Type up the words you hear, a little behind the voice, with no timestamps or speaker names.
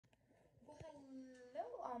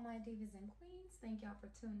my divas and queens. Thank y'all for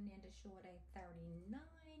tuning in to Short Day 39,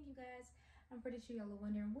 you guys. I'm pretty sure y'all are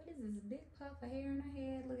wondering, what is this big puff of hair in her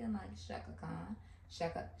head looking like Shaka Khan?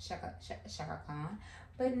 Shaka Khan.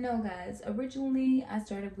 But no, guys, originally I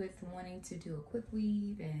started with wanting to do a quick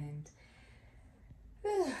weave and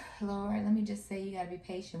Lord, let me just say you gotta be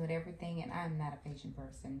patient with everything, and I'm not a patient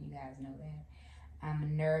person. You guys know that.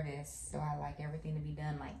 I'm nervous, so I like everything to be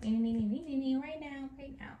done like right now,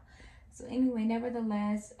 right now. So anyway,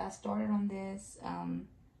 nevertheless, I started on this.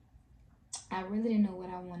 I really didn't know what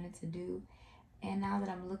I wanted to do, and now that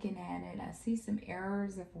I'm looking at it, I see some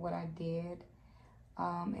errors of what I did,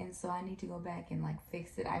 and so I need to go back and like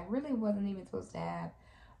fix it. I really wasn't even supposed to have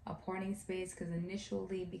a parting space because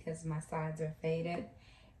initially, because my sides are faded,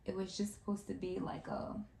 it was just supposed to be like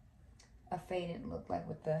a faded look, like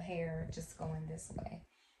with the hair just going this way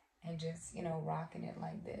and just, you know, rocking it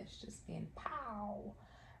like this, just being pow.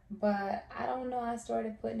 But I don't know, I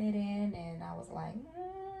started putting it in and I was like,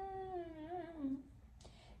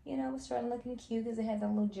 you know, it was starting looking cute because it had that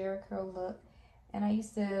little Jerry curl look. And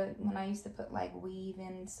when I used to put like weave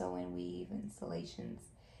and sew and weave installations,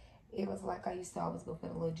 it was like I used to always go for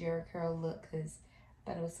the little Jerry curl look because I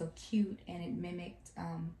thought it was so cute and it mimicked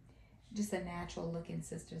just a natural looking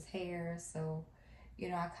sister's hair. So, you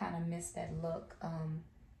know, I kind of missed that look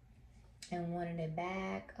and wanted it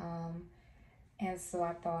back. And so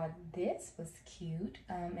I thought this was cute,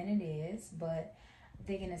 and it is, but I'm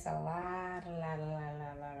thinking it's a lot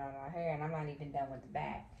of hair, and I'm not even done with the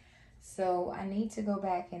back. So I need to go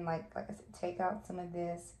back and like I said, take out some of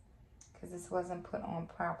this because this wasn't put on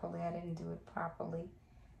properly. I didn't do it properly.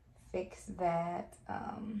 Fix that.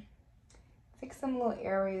 Fix some little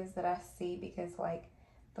areas that I see because like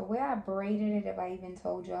the way I braided it, if I even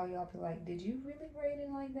told y'all be like, did you really braid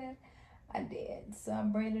it like that? I did. So I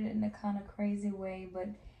braided it in a kind of crazy way, but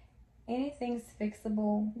anything's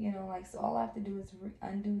fixable, you know, like, so all I have to do is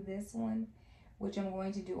undo this one, which I'm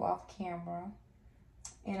going to do off camera.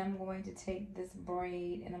 And I'm going to take this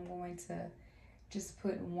braid and I'm going to just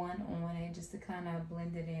put one on it just to kind of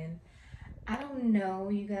blend it in. I don't know,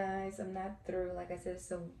 you guys, I'm not through. Like I said,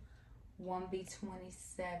 so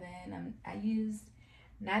 1B27. I used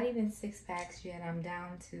not even 6 packs yet. I'm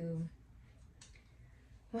down to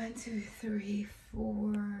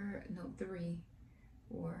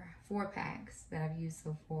 4 packs that I've used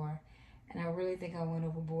so far. And I really think I went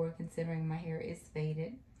overboard considering my hair is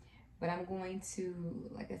faded. But I'm going to,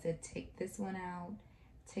 like I said, take this one out,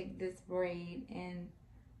 take this braid and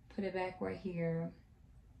put it back right here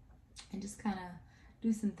and just kind of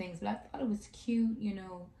do some things. But I thought it was cute, you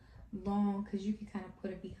know, long, because you can kind of put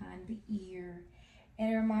it behind the ear.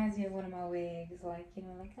 And it reminds me of one of my wigs, like, you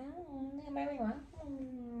know, like, oh, baby,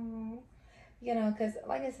 you know, because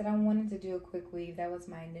like I said, I wanted to do a quick weave. That was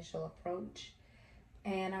my initial approach.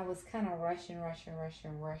 And I was kind of rushing, and I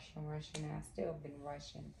still been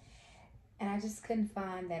rushing. And I just couldn't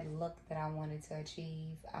find that look that I wanted to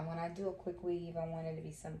achieve. When I do a quick weave, I want it to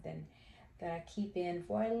be something that I keep in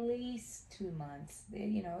for at least 2 months.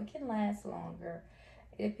 You know, it can last longer.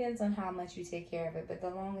 It depends on how much you take care of it. But the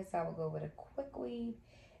longest I will go with a quick weave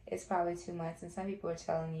is probably 2 months. And some people are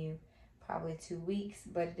telling you probably 2 weeks.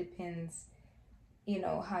 But it depends, you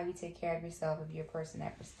know, how you take care of yourself. If you're a person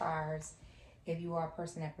that perspires. If you are a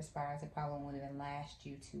person that perspires, it probably won't even last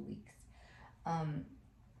you 2 weeks.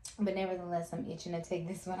 But nevertheless, I'm itching to take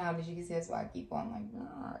this one out, as you can see. That's why I keep on like,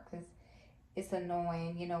 because it's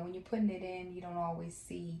annoying. You know, when you're putting it in, you don't always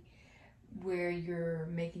see where you're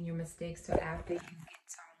making your mistakes. So after you get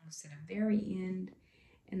to almost to the very end,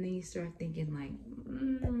 and then you start thinking like,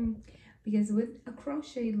 because with a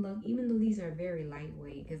crochet look, even though these are very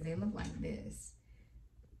lightweight, because they look like this,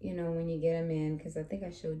 you know, when you get them in, because I think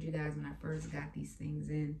I showed you guys when I first got these things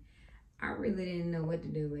in, I really didn't know what to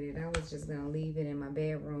do with it. I was just going to leave it in my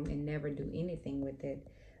bedroom and never do anything with it.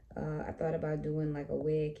 I thought about doing like a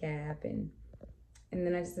wig cap, and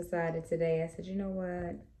then I just decided today, I said, you know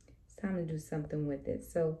what? It's time to do something with it.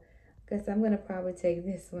 So I guess I'm going to probably take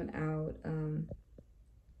this one out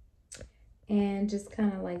and just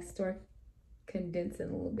kind of like start condensing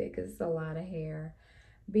a little bit because it's a lot of hair.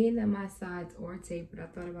 Being that my sides are tapered, I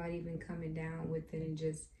thought about even coming down with it and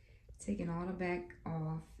just taking all the back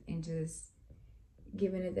off and just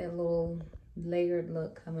giving it that little layered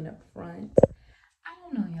look coming up front. I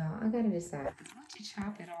don't know, y'all. I gotta decide. Because once you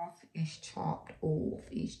chop it off, it's chopped off.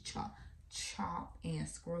 It's chopped and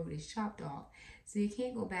screwed. It's chopped off. So you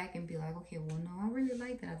can't go back and be like, okay, well, no, I really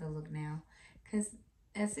like that other look now. Because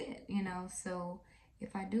that's it, you know. So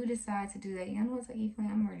if I do decide to do that, you know what's like,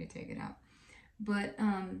 I'm ready to take it out. But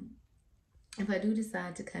if I do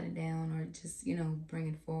decide to cut it down or just, you know, bring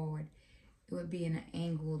it forward, it would be an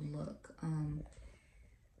angled look.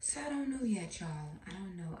 So I don't know yet, y'all. I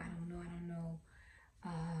don't know. I don't know.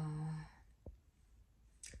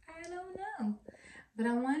 But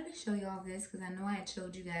I wanted to show y'all this because I know I had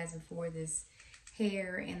showed you guys before this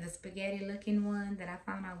hair and the spaghetti looking one that I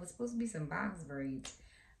found out was supposed to be some box braids.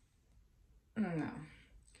 I don't know.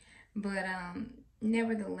 But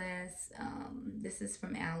nevertheless, this is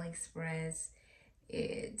from AliExpress.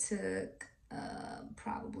 It took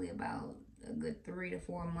probably about a good 3 to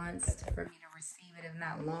 4 months for me to receive it, if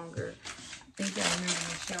not longer. I think I remember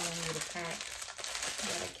me showing you the pack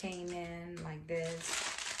that it came in like this.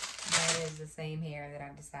 That is the same hair that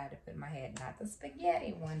I decided to put in my head, not the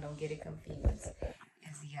spaghetti one. Don't get it confused.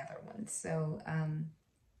 It's the other one. So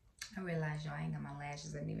I realized y'all ain't got my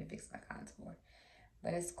lashes. I didn't even fix my contour.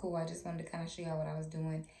 But it's cool. I just wanted to kind of show y'all what I was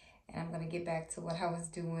doing. And I'm going to get back to what I was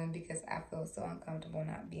doing because I feel so uncomfortable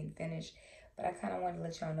not being finished. But I kind of wanted to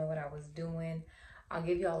let y'all know what I was doing. I'll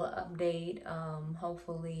give y'all an update,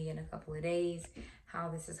 hopefully in a couple of days, how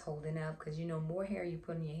this is holding up. Because, you know, more hair you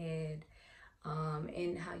put in your head,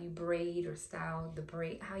 and how you braid or style the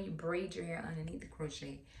braid, how you braid your hair underneath the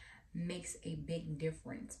crochet makes a big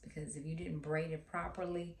difference. Because if you didn't braid it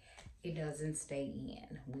properly, it doesn't stay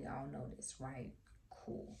in. We all know this, right?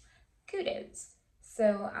 Cool. Kudos.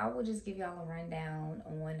 So I will just give y'all a rundown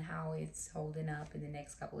on how it's holding up in the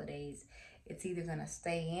next couple of days. It's either going to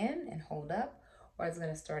stay in and hold up, or it's going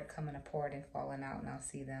to start coming apart and falling out, and I'll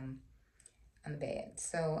see them on the bed.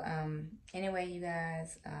 So anyway, you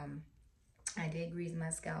guys, I did grease my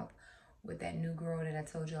scalp with that new grow that I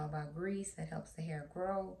told y'all about, grease that helps the hair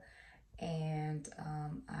grow. And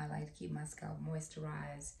I like to keep my scalp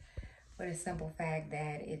moisturized for the simple fact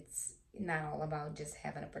that it's not all about just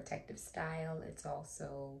having a protective style. It's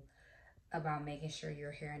also about making sure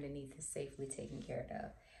your hair underneath is safely taken care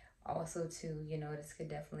of. Also, too, you know, this could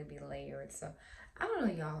definitely be layered. So, I don't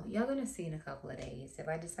know, y'all. Y'all gonna see in a couple of days. If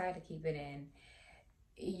I decide to keep it in,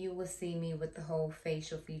 you will see me with the whole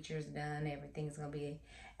facial features done. Everything's gonna be,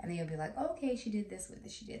 and then you'll be like, okay, she did this with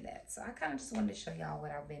it, she did that. So, I kind of just wanted to show y'all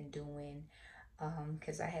what I've been doing.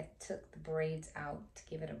 Because I had took the braids out to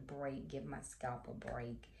give it a break, give my scalp a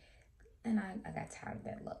break. And I got tired of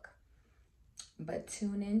that look. But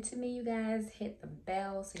tune in to me, you guys. Hit the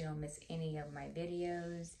bell so you don't miss any of my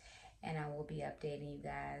videos. And I will be updating you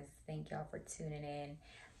guys. Thank y'all for tuning in.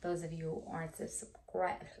 Those of you who aren't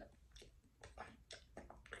subscribed,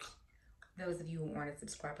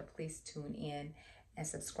 please tune in and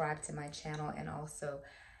subscribe to my channel. And also,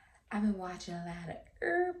 I've been watching a lot of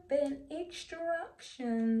urban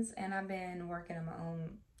extractions, and I've been working on my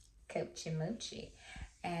own coachy mochi.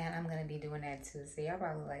 And I'm going to be doing that too. So y'all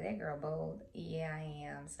probably like, that girl bold. Yeah, I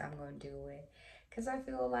am. So I'm going to do it. Because I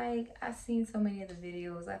feel like I've seen so many of the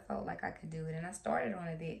videos. I felt like I could do it. And I started on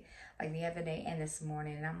it like the other day and this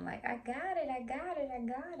morning. And I'm like, I got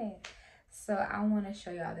it. So I want to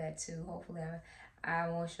show y'all that too. Hopefully I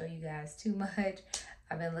won't show you guys too much.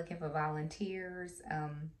 I've been looking for volunteers.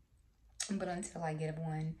 But until I get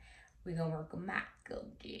one, we're going to work a magic.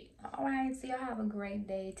 All right, so y'all have a great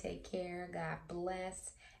day. Take care. God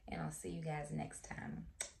bless. And I'll see you guys next time.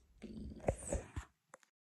 Peace.